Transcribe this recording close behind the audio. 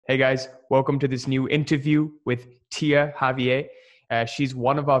Hey guys, welcome to this new interview with Tia Javier. She's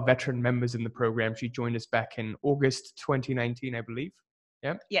one of our veteran members in the program. She joined us back in August 2019, I believe.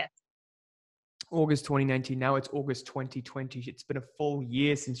 Yeah, Yes. August 2019. Now it's August 2020. It's been a full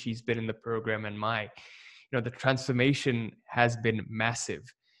year since she's been in the program, and the transformation has been massive.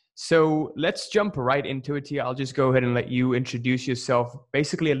 So let's jump right into it, Tia. I'll just go ahead and let you introduce yourself,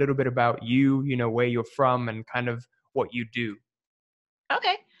 basically a little bit about you, where you're from and kind of what you do.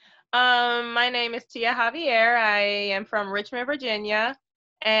 Okay. My name is Tia Javier. I am from Richmond, Virginia,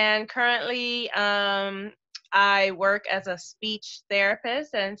 and currently I work as a speech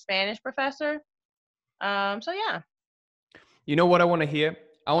therapist and Spanish professor. So yeah. You know what I want to hear?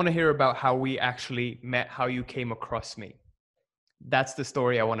 I want to hear about how we actually met, how you came across me. That's the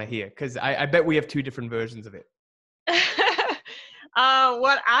story I want to hear because I bet we have two different versions of it.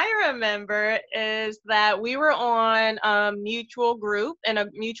 What I remember is that we were on a mutual group.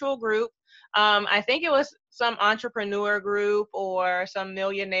 I think it was some entrepreneur group or some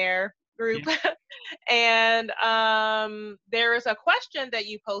millionaire group. Yeah. And there is a question that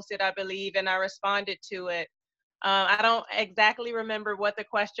you posted, I believe, and I responded to it. I don't exactly remember what the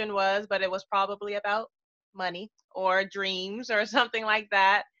question was, but it was probably about money or dreams or something like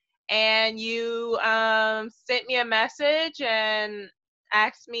that. And you sent me a message and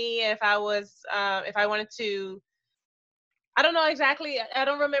asked me if I wanted to. I don't know exactly. I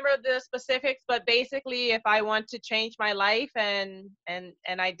don't remember the specifics, but basically, if I want to change my life, and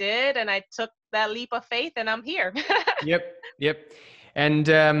I did, and I took that leap of faith, and I'm here. Yep. And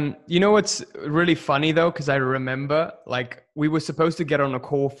you know what's really funny though, because I remember like we were supposed to get on a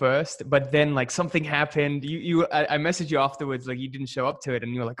call first, but then like something happened. I messaged you afterwards, like you didn't show up to it,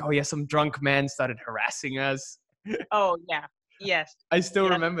 and you were like, "Oh yeah, some drunk man started harassing us." Oh yeah, yes, I still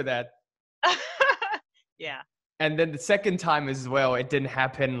yes, remember that. yeah. And then the second time as well, it didn't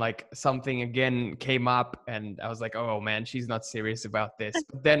happen. Like something again came up, and I was like, "Oh man, she's not serious about this."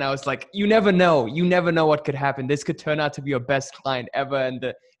 But then I was like, "You never know. You never know what could happen. This could turn out to be your best client ever, and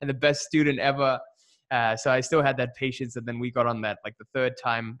the best student ever." So I still had that patience, and then we got on that like the third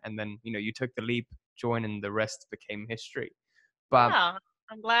time, and then you took the leap, joined, and the rest became history. But Yeah,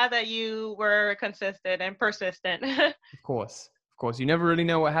 I'm glad that you were consistent and persistent. of course, you never really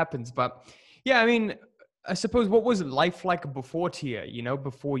know what happens. But yeah, I mean, I suppose what was life like before Tia,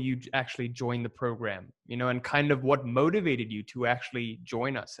 before you actually joined the program, and kind of what motivated you to actually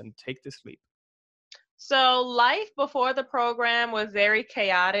join us and take this leap? So life before the program was very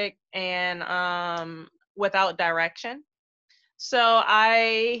chaotic and without direction. So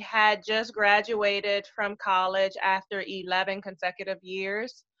I had just graduated from college after 11 consecutive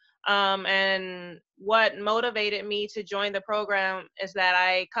years. And what motivated me to join the program is that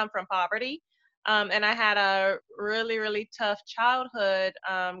I come from poverty. And I had a really, really tough childhood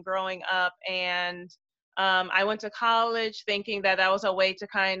growing up. And I went to college thinking that that was a way to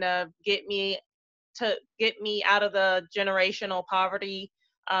kind of get me out of the generational poverty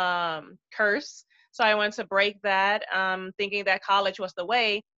curse. So I went to break that, thinking that college was the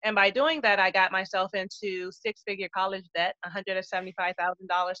way. And by doing that, I got myself into six-figure college debt,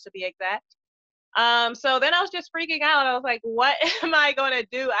 $175,000 to be exact. So then I was just freaking out. I was like, what am I going to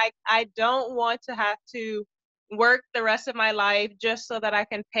do? I don't want to have to work the rest of my life just so that I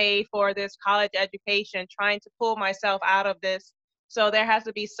can pay for this college education, trying to pull myself out of this. So there has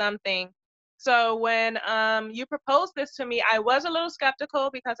to be something. So when you proposed this to me, I was a little skeptical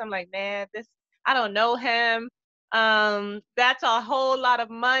because I'm like, man, this I don't know him. That's a whole lot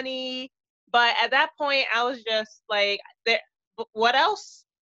of money. But at that point, I was just like, what else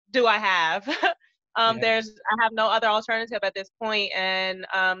do I have? Yeah. I have no other alternative at this point, and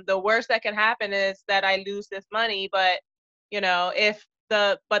the worst that can happen is that I lose this money. But if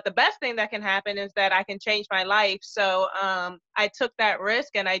the best thing that can happen is that I can change my life. So I took that risk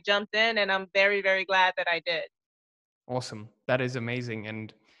and I jumped in, and I'm very, very glad that I did. Awesome. That is amazing.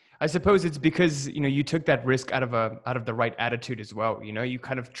 And I suppose it's because, you took that risk out of the right attitude as well. You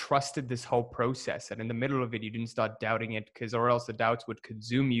kind of trusted this whole process, and in the middle of it, you didn't start doubting it because or else the doubts would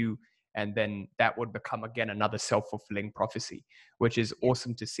consume you. And then that would become again another self-fulfilling prophecy, which is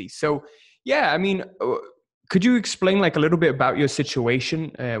awesome to see. So yeah, I mean, could you explain like a little bit about your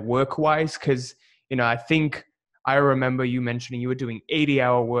situation work-wise? Because, I think I remember you mentioning you were doing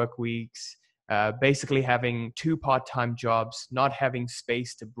 80-hour work weeks, basically having two part-time jobs, not having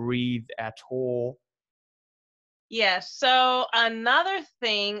space to breathe at all. Yes. So another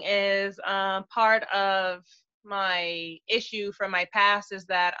thing is part of my issue from my past is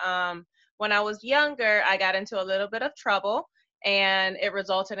that when I was younger, I got into a little bit of trouble, and it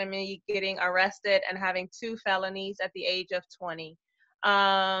resulted in me getting arrested and having two felonies at the age of 20.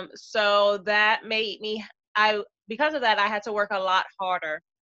 So that made me, because of that, I had to work a lot harder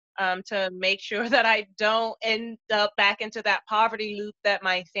to make sure that I don't end up back into that poverty loop that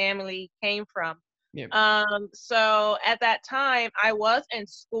my family came from. Yeah. So at that time, I was in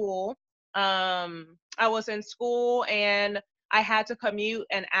school. I was in school and I had to commute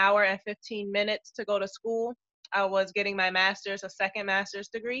an hour and 15 minutes to go to school. I was getting my master's, a second master's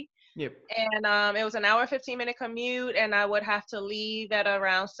degree. Yep. And it was an hour, 15-minute commute, and I would have to leave at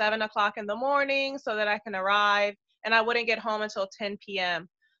around 7 o'clock in the morning so that I can arrive, and I wouldn't get home until 10 p.m.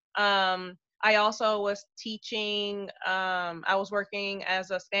 I also was teaching, I was working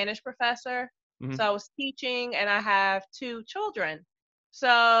as a Spanish professor. So Hmm. I was teaching, and I have two children.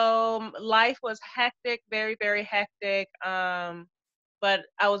 So life was hectic, very, very hectic. But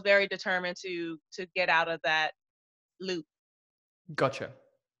I was very determined to get out of that loop. Gotcha.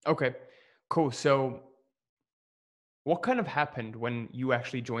 Okay, cool. So what kind of happened when you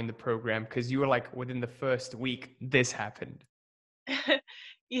actually joined the program? Because you were like within the first week, this happened.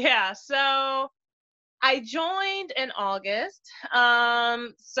 Yeah, so I joined in August.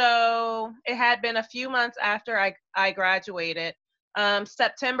 So it had been a few months after I graduated.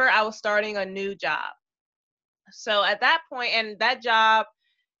 September, I was starting a new job. So at that point, and that job,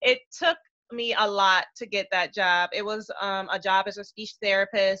 it took me a lot to get that job. It was a job as a speech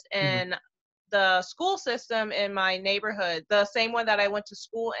therapist Hmm. in the school system in my neighborhood, the same one that I went to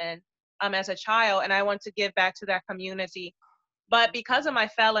school in as a child, and I wanted to give back to that community. But because of my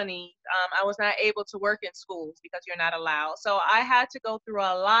felony, I was not able to work in schools because you're not allowed. So I had to go through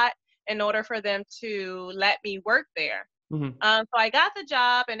a lot in order for them to let me work there. Hmm. So I got the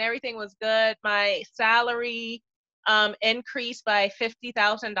job and everything was good. My salary increased by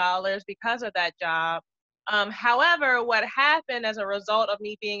 $50,000 because of that job. However, what happened as a result of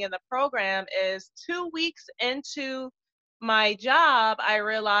me being in the program is 2 weeks into my job, I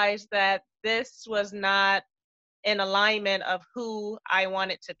realized that this was not in alignment of who I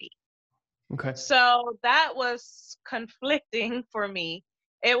wanted to be. Okay. So that was conflicting for me.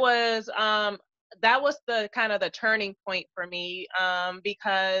 It was that was the kind of the turning point for me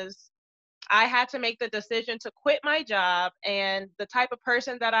because I had to make the decision to quit my job, and the type of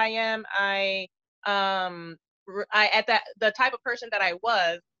person that I am, um I at that the type of person that I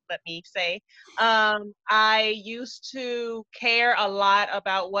was, let me say, I used to care a lot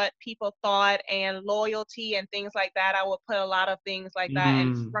about what people thought and loyalty and things like that. I would put a lot of things like that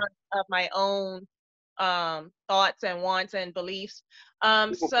in Mm. front of my own thoughts and wants and beliefs.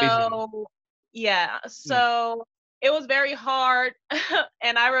 People pleasing. So yeah, Mm. so it was very hard.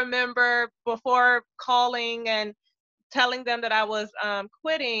 And I remember before calling and telling them that I was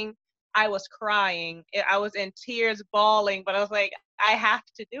quitting, I was crying. I was in tears, bawling, but I was like, I have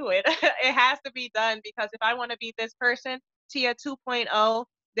to do it. It has to be done because if I want to be this person, Tia 2.0,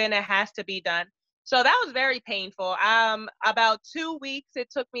 then it has to be done. So that was very painful. About 2 weeks it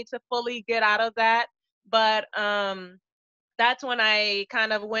took me to fully get out of that, but that's when I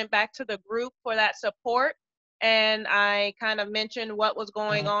kind of went back to the group for that support. And I kind of mentioned what was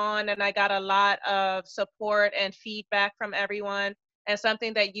going on, and I got a lot of support and feedback from everyone. And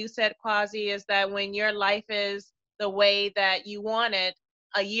something that you said, Quasi, is that when your life is the way that you want it,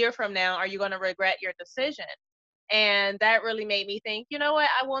 a year from now, are you going to regret your decision? And that really made me think, you know what,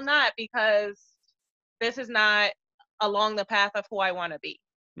 I will not, because this is not along the path of who I want to be.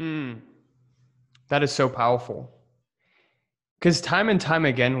 Mm. That is so powerful. Because time and time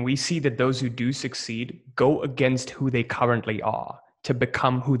again, we see that those who do succeed go against who they currently are to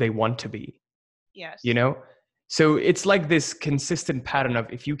become who they want to be, you Yes. know? So it's like this consistent pattern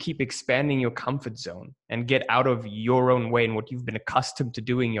of if you keep expanding your comfort zone and get out of your own way and what you've been accustomed to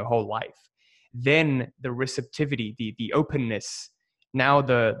doing your whole life, then the receptivity, the openness, now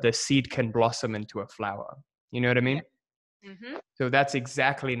the seed can blossom into a flower. You know what I Yeah. mean? Mm-hmm. So that's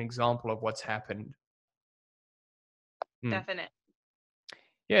exactly an example of what's happened. Mm. Definite.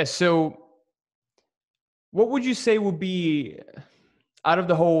 Yeah. So what would you say would be out of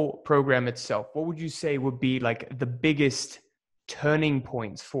the whole program itself? What would you say would be like the biggest turning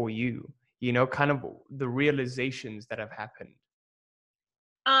points for you? You know, kind of the realizations that have happened.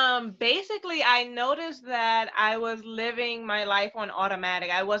 Basically, I noticed that I was living my life on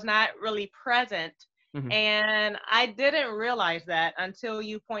automatic. I was not really present, Hmm. and I didn't realize that until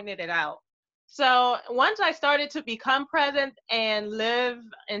you pointed it out. So once I started to become present and live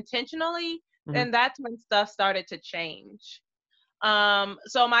intentionally, Hmm. then that's when stuff started to change.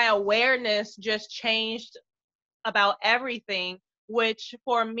 So my awareness just changed about everything, which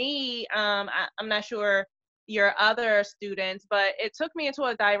for me, I'm not sure your other students, but it took me into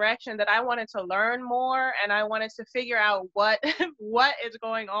a direction that I wanted to learn more, and I wanted to figure out what what is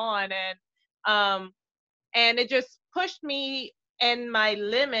going on, um and it just pushed me and my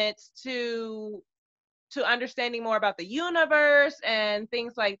limits to understanding more about the universe and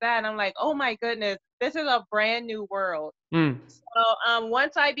things like that. And I'm like, oh my goodness, this is a brand new world. Mm, So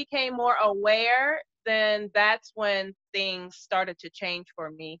once I became more aware, then that's when things started to change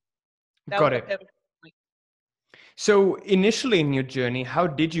for me. That got was a it. pivotal point. So initially in your journey, how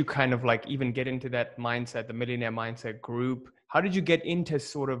did you kind of like even get into that mindset, the Millionaire Mindset group? How did you get into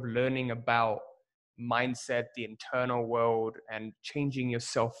sort of learning about mindset, the internal world, and changing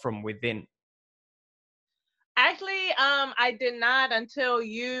yourself from within? Actually, I did not until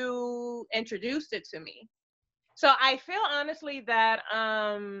you introduced it to me. So I feel honestly that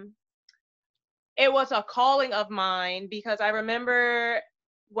it was a calling of mine because I remember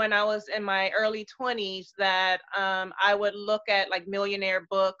when I was in my early 20s that I would look at like millionaire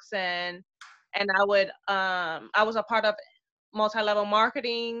books, and I was a part of multi-level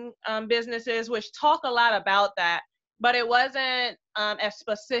marketing businesses which talk a lot about that, but it wasn't as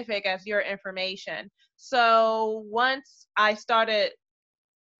specific as your information. So once I started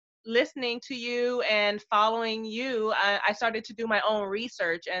listening to you and following you, I started to do my own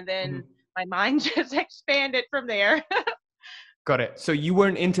research, and then Mhm. my mind just expanded from there. Got it. So you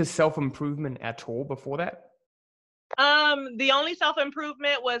weren't into self-improvement at all before that? The only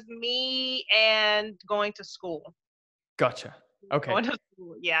self-improvement was me and going to school. Gotcha. Okay. Going to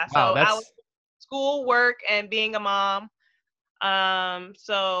school, yeah. Wow, So I was that's school, work, and being a mom.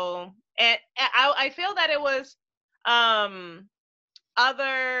 So and I feel that it was um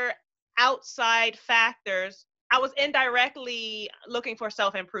other outside factors. I was indirectly looking for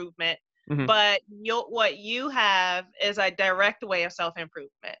self-improvement, mhm, but what you have is a direct way of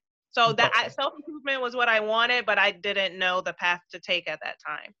self-improvement. So that gotcha. self-improvement was what I wanted, but I didn't know the path to take at that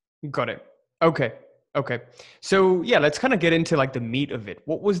time. Got it. Okay. Okay. So yeah, let's kind of get into like the meat of it.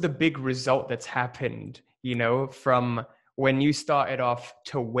 What was the big result that's happened, from when you started off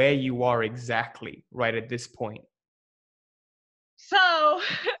to where you are exactly right at this point? So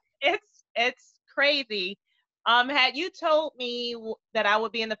it's crazy. Had you told me that I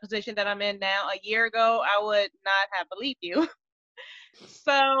would be in the position that I'm in now a year ago, I would not have believed you.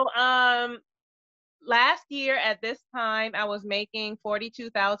 So, last year at this time, I was making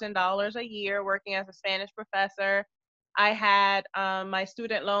 $42,000 a year working as a Spanish professor. I had my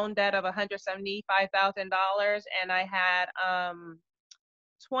student loan debt of $175,000, and I had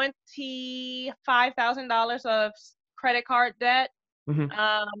 $25,000 of credit card debt. Mhm.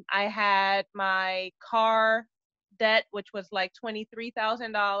 I had my car debt, which was like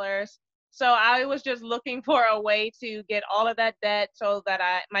 $23,000. So I was just looking for a way to get all of that debt so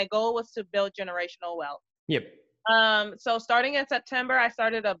that my goal was to build generational wealth. Yep. So starting in September, I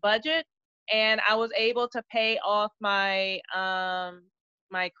started a budget, and I was able to pay off my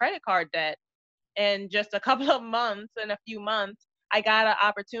credit card debt in just a couple of months. In a few months, I got an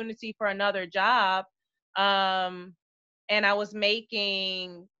opportunity for another job. Um, and I was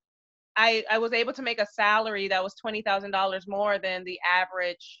able to make a salary that was $20,000 more than the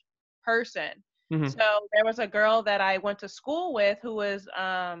average person. So Mhm. there was a girl that I went to school with who was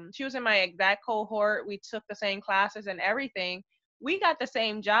she was in my exact cohort. We took the same classes and everything. We got the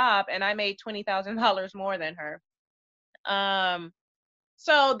same job, and I made $20,000 more than her. Um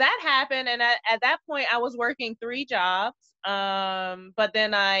so that happened, and at that point I was working three jobs. But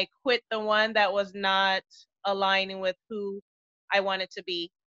then I quit the one that was not aligning with who I wanted to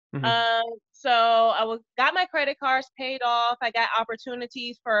be. Mhm. um, so I got my credit cards paid off. I got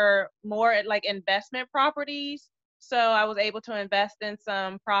opportunities for more like investment properties. So I was able to invest in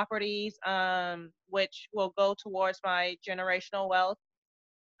some properties, which will go towards my generational wealth.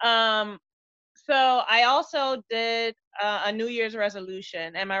 Um, so I also did a New Year's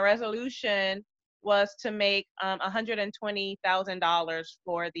resolution, and my resolution was to make $120,000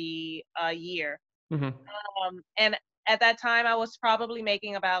 for the year. Mhm. And at that time, I was probably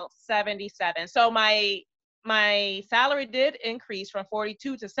making about 77. So my salary did increase from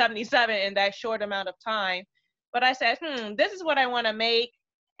 42 to 77 in that short amount of time. But I said, this is what I want to make.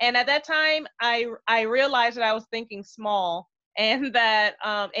 And at that time, I realized that I was thinking small, and that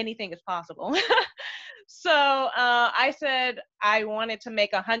anything is possible. So I said I wanted to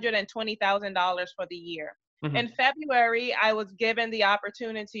make $120,000 for the year. Mhm. In February, I was given the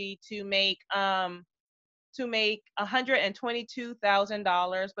opportunity to make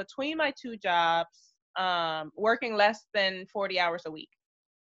 $122,000 between my two jobs, working less than 40 hours a week.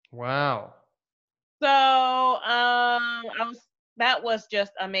 Wow. So that was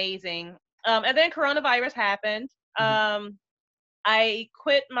just amazing. And then coronavirus happened. I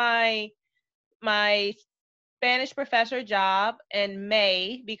quit my Spanish professor job in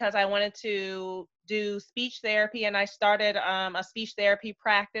May because I wanted to do speech therapy, and I started a speech therapy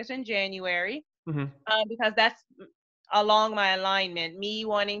practice in January because that's along my alignment, me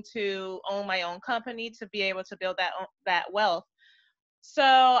wanting to own my own company to be able to build that wealth. So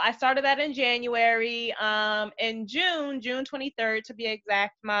I started that in January. In June 23rd to be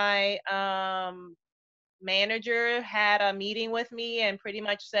exact, my manager had a meeting with me and pretty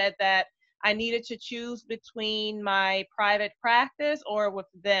much said that I needed to choose between my private practice or with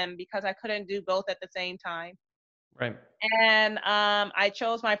them because I couldn't do both at the same time. Right. And I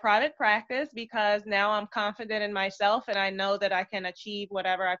chose my private practice because now I'm confident in myself and I know that I can achieve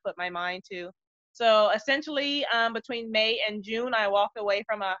whatever I put my mind to. So essentially, between May and June, I walked away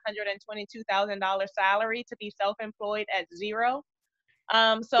from a $122,000 salary to be self-employed at zero.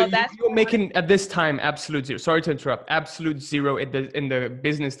 So So that's you're making at this time absolute zero. Sorry to interrupt. Absolute zero in the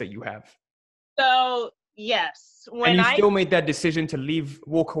business that you have. so yes. And When you I still made that decision to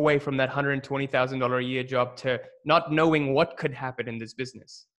walk away from that $120,000 a year job to not knowing what could happen in this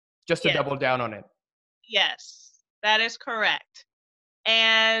business, just to yes, double down on it. yes, that is correct.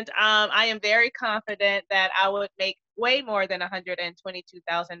 And I am very confident that I would make way more than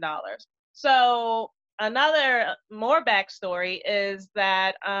 $122,000. So another more backstory is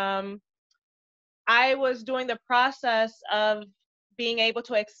that I was doing the process of being able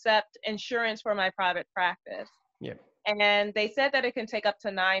to accept insurance for my private practice. Yeah. And they said that it can take up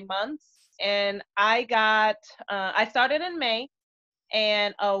to 9 months. And I started in May,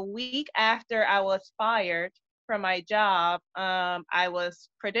 and a week after I was fired from my job, I was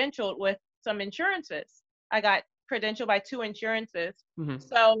credentialed with some insurances. I got credentialed by 2 insurances.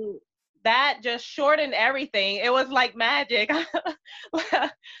 So that just shortened everything. It was like magic.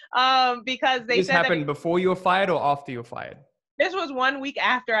 Because they This said that happened before you were fired or after you were fired? this was 1 week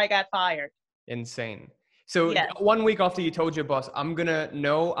after I got fired. Insane. So Yes, 1 week after you told your boss, I'm gonna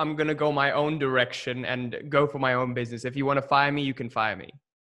go my own direction and go for my own business. If you want to fire me, you can fire me.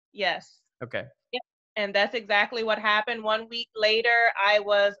 yes. Okay. Yep. And that's exactly what happened. 1 week later, I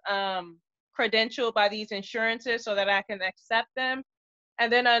was credentialed by these insurances so that I can accept them.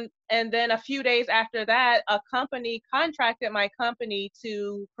 And then a few days after that, a company contracted my company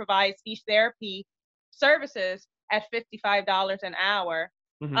to provide speech therapy services at $55 an hour.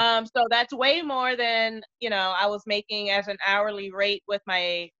 So that's way more than I was making as an hourly rate with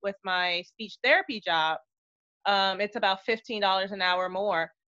my speech therapy job. It's about $15 an hour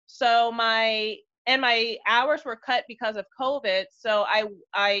more. So my hours were cut because of COVID. So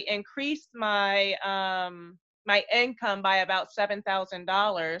I increased my my income by about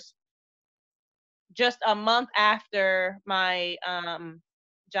 $7,000 just a month after my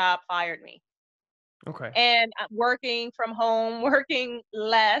job fired me. Okay. And working from home, working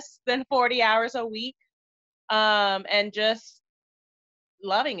less than 40 hours a week, and just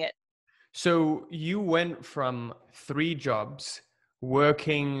loving it. So you went from 3 jobs,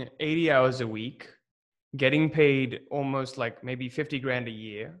 working 80 hours a week, getting paid almost like maybe 50 grand a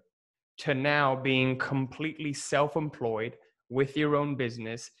year, to now being completely self-employed with your own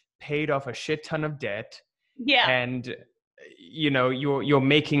business, paid off a shit ton of debt, Yeah. and you're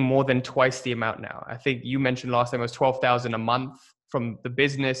making more than twice the amount now. I think you mentioned last time it was 12,000 a month from the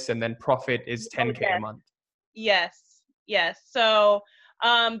business, and then profit is Oh, 10K a yes. month. Yes. Yes. So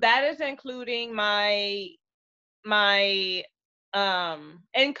that is including my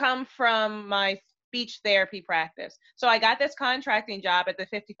income from my speech therapy practice. So I got this contracting job at the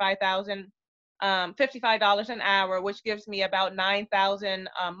 $55 an hour, which gives me about 9,000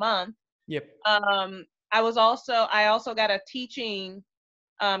 a month. Yep. I also got a teaching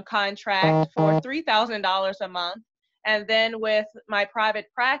contract for $3,000 a month. And then with my private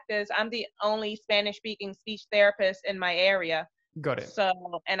practice, I'm the only Spanish speaking speech therapist in my area. Got it. So,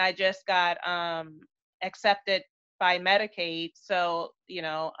 and I just got accepted by Medicaid. So,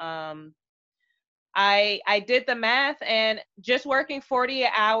 I did the math, and just working 40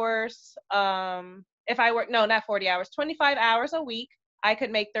 hours, if I work, no, not 40 hours, 25 hours a week, I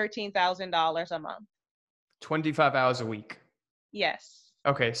could make $13,000 a month. 25 hours a week. Yes.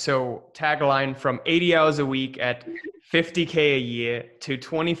 Okay, so tagline from 80 hours a week at 50K a year to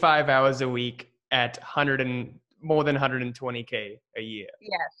 25 hours a week at more than 120K a year.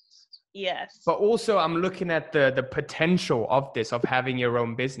 Yes. Yes. But also I'm looking at the potential of this, of having your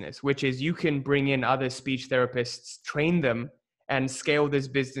own business, which is you can bring in other speech therapists, train them, and scale this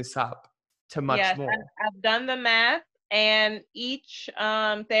business up to much more. I've done the math, and each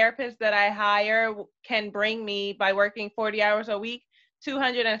therapist that I hire can bring me, by working 40 hours a week,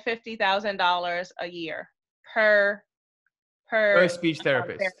 $250,000 a year per Per per speech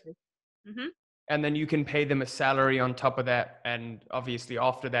therapist. therapist. Hmm. And then you can pay them a salary on top of that. And obviously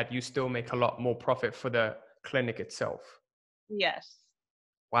after that, you still make a lot more profit for the clinic itself. Yes,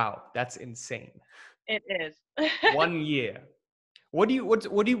 Wow, that's insane. it is. 1 year. What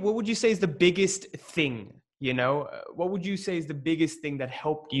would you say is the biggest thing, what would you say is the biggest thing that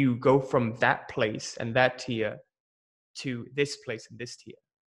helped you go from that place and that tier to this place and this tier?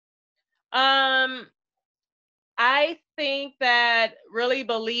 Um, I think that really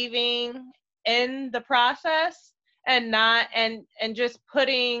believing in the process and not and just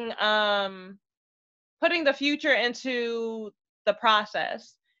putting the future into the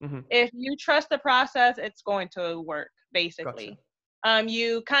process. Mm-hmm. If you trust the process, it's going to work, Gotcha. basically.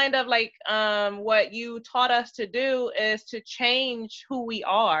 You kind of like what you taught us to do is to change who we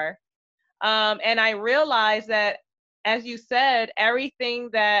are. And I realized that, as you said,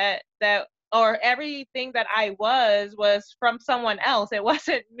 everything or everything that I was from someone else. It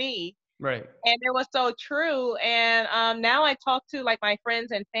wasn't me. Right. And it was so true. And now I talk to like my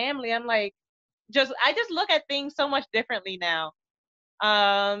friends and family. I'm like, I just look at things so much differently now.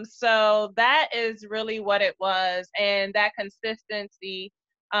 So that is really what it was. And that consistency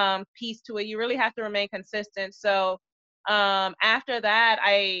piece to it, you really have to remain consistent. So after that,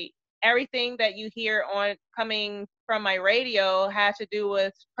 everything that you hear on coming from my radio had to do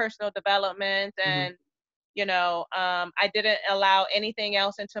with personal development. Mm-hmm. And I didn't allow anything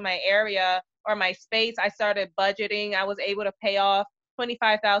else into my area or my space. I started budgeting. I was able to pay off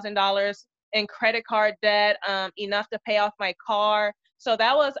 $25,000 in credit card debt, enough to pay off my car. So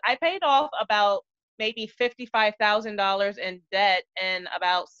I paid off about maybe $55,000 in debt in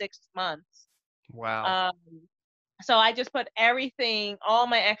about 6 months. Wow. Um, so I just put everything, all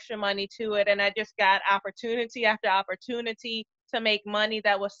my extra money to it, and I just got opportunity after opportunity to make money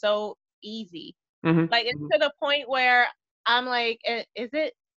that was so easy. Mm-hmm. Like, it's to the point where I'm like, is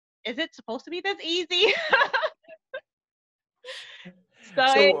it supposed to be this easy? So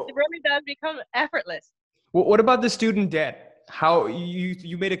it So really does become effortless. what about the student debt? How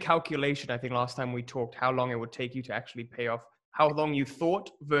you made a calculation, I think last time we talked, how long it would take you to actually pay off, how long you thought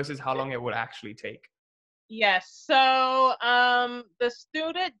versus how long it would actually take. Yes. So the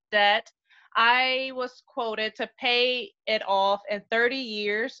student debt, I was quoted to pay it off in 30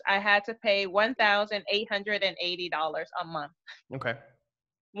 years. I had to pay $1,880 a month. Okay.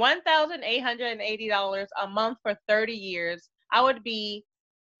 $1,880 a month for 30 years. I would be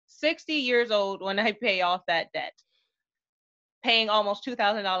 60 years old when I pay off that debt, paying almost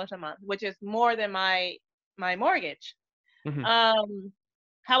 $2,000 a month, which is more than my mortgage. Mm-hmm.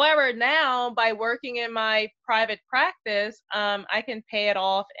 However, now by working in my private practice, I can pay it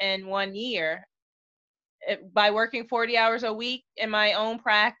off in 1 year. By working 40 hours a week in my own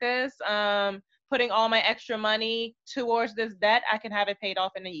practice, putting all my extra money towards this debt, I can have it paid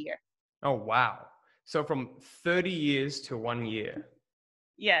off in a year. Oh, wow. So from 30 years to 1 year.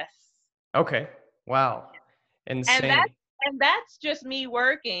 Yes. Okay. Wow. And Insane. that's just me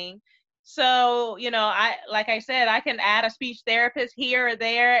working. So, like I said, I can add a speech therapist here or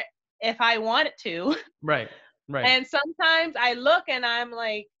there if I wanted to. Right. Right. And sometimes I look and I'm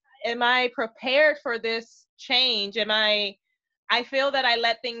like, am I prepared for this change? I feel that I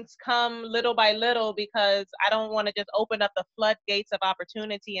let things come little by little because I don't want to just open up the floodgates of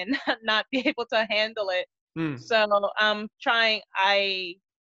opportunity and not be able to handle it. Mm. So I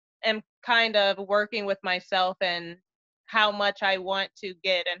am kind of working with myself and how much I want to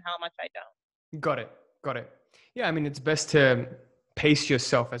get and how much I don't. Got it. Got it. Yeah, I mean, it's best to pace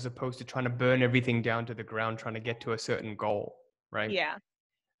yourself as opposed to trying to burn everything down to the ground, trying to get to a certain goal, right? Yeah.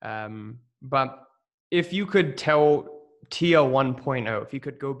 But if you could tell Tia 1.0, if you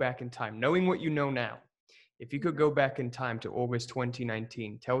could go back in time, knowing what you know now, if you could go back in time to August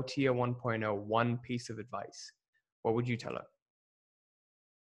 2019, tell Tia 1.0 one piece of advice, what would you tell her?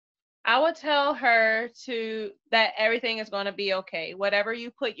 I would tell her that everything is going to be okay. Whatever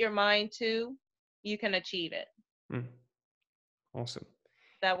you put your mind to, you can achieve it. Mm. Awesome.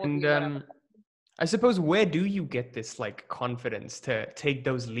 That would And be what I would. I suppose, where do you get this like confidence to take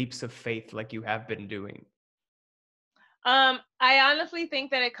those leaps of faith like you have been doing? I honestly think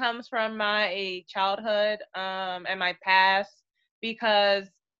that it comes from my childhood and my past, because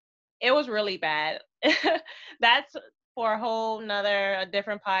it was really bad. That's for a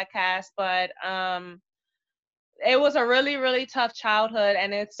different podcast, but it was a really, really tough childhood,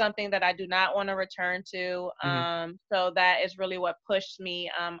 and it's something that I do not want to return to. Mm-hmm. So that is really what pushed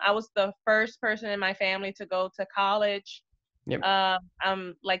me. I was the first person in my family to go to college. Yep.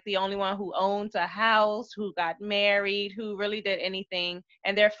 I'm like the only one who owns a house, who got married, who really did anything.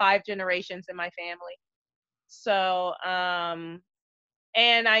 And there are 5 generations in my family. So,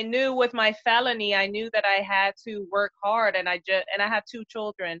 and I knew with my felony, I knew that I had to work hard, and I have 2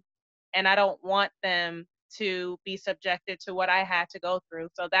 children, and I don't want them to be subjected to what I had to go through.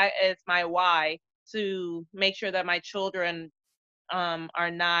 So that is my why, to make sure that my children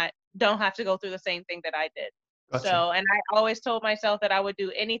are not don't have to go through the same thing that I did. Gotcha. So, and I always told myself that I would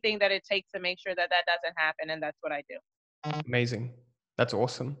do anything that it takes to make sure that that doesn't happen, and that's what I do. Amazing. That's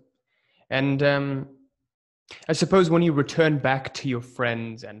awesome. And I suppose when you return back to your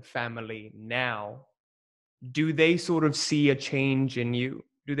friends and family now, do they sort of see a change in you?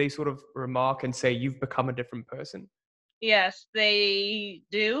 Do they sort of remark and say you've become a different person? Yes, they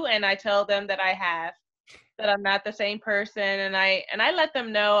do, and I tell them that I have, that I'm not the same person, and I let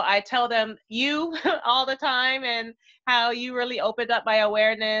them know. I tell them you all the time, and how you really opened up my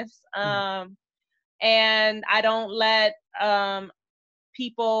awareness. Mhm. And I don't let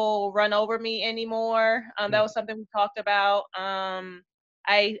people run over me anymore. That Mm. was something we talked about.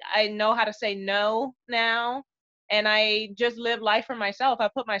 I know how to say no now, and I just live life for myself. I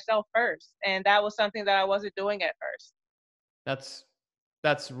put myself first, and that was something that I wasn't doing at first. That's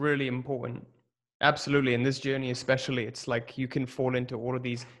that's really important. Absolutely. In this journey, especially, it's like you can fall into all of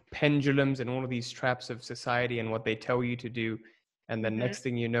these pendulums and all of these traps of society and what they tell you to do. And then Hmm. next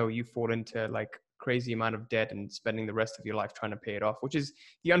thing you know, you fall into like crazy amount of debt and spending the rest of your life trying to pay it off, which is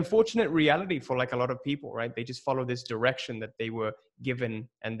the unfortunate reality for like a lot of people, right? They just follow this direction that they were given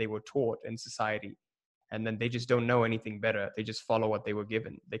and they were taught in society. And then they just don't know anything better. They just follow what they were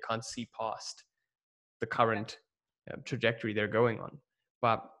given. They can't see past the current trajectory they're going on.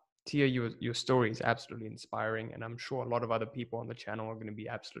 But Tia, your story is absolutely inspiring, and I'm sure a lot of other people on the channel are going to be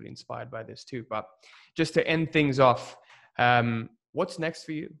absolutely inspired by this too. But just to end things off, what's next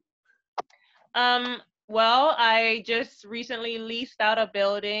for you? Um, well, I just recently leased out a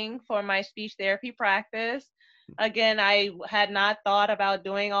building for my speech therapy practice. Again, I had not thought about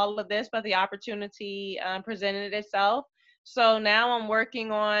doing all of this, but the opportunity presented itself. So now I'm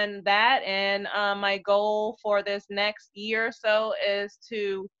working on that, and my goal for this next year or so is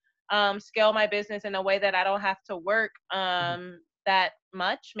to scale my business in a way that I don't have to work Mhm. that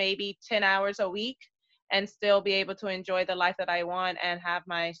much, maybe 10 hours a week, and still be able to enjoy the life that I want and have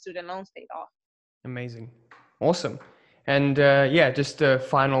my student loans paid off. Amazing, awesome. And yeah, just a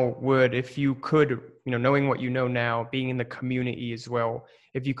final word. If you could, knowing what you know now, being in the community as well,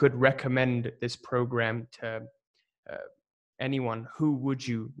 if you could recommend this program to uh, anyone, who would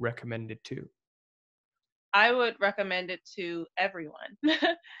you recommend it to? I would recommend it to everyone.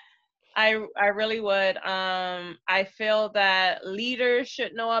 I really would. I feel that leaders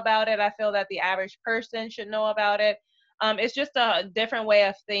should know about it. I feel that the average person should know about it. It's just a different way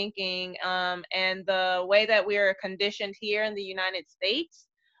of thinking, and the way that we are conditioned here in the United States.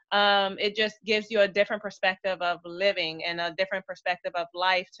 It just gives you a different perspective of living and a different perspective of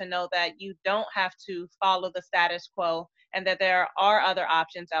life, to know that you don't have to follow the status quo, and that there are other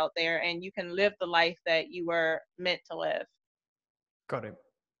options out there, and you can live the life that you were meant to live. Got it.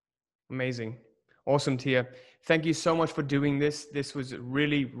 Amazing. Awesome, Tia. Thank you so much for doing this. This was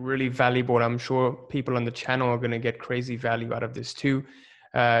really, really valuable. I'm sure people on the channel are going to get crazy value out of this too.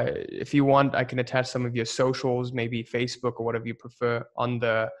 If you want, I can attach some of your socials, maybe Facebook or whatever you prefer, on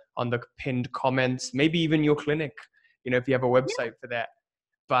the pinned comments, maybe even your clinic, if you have a website for that.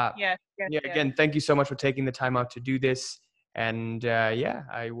 But Yes, yes, yeah, yes. again, thank you so much for taking the time out to do this. And yeah,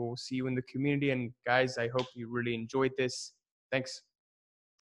 I will see you in the community. And guys, I hope you really enjoyed this. Thanks.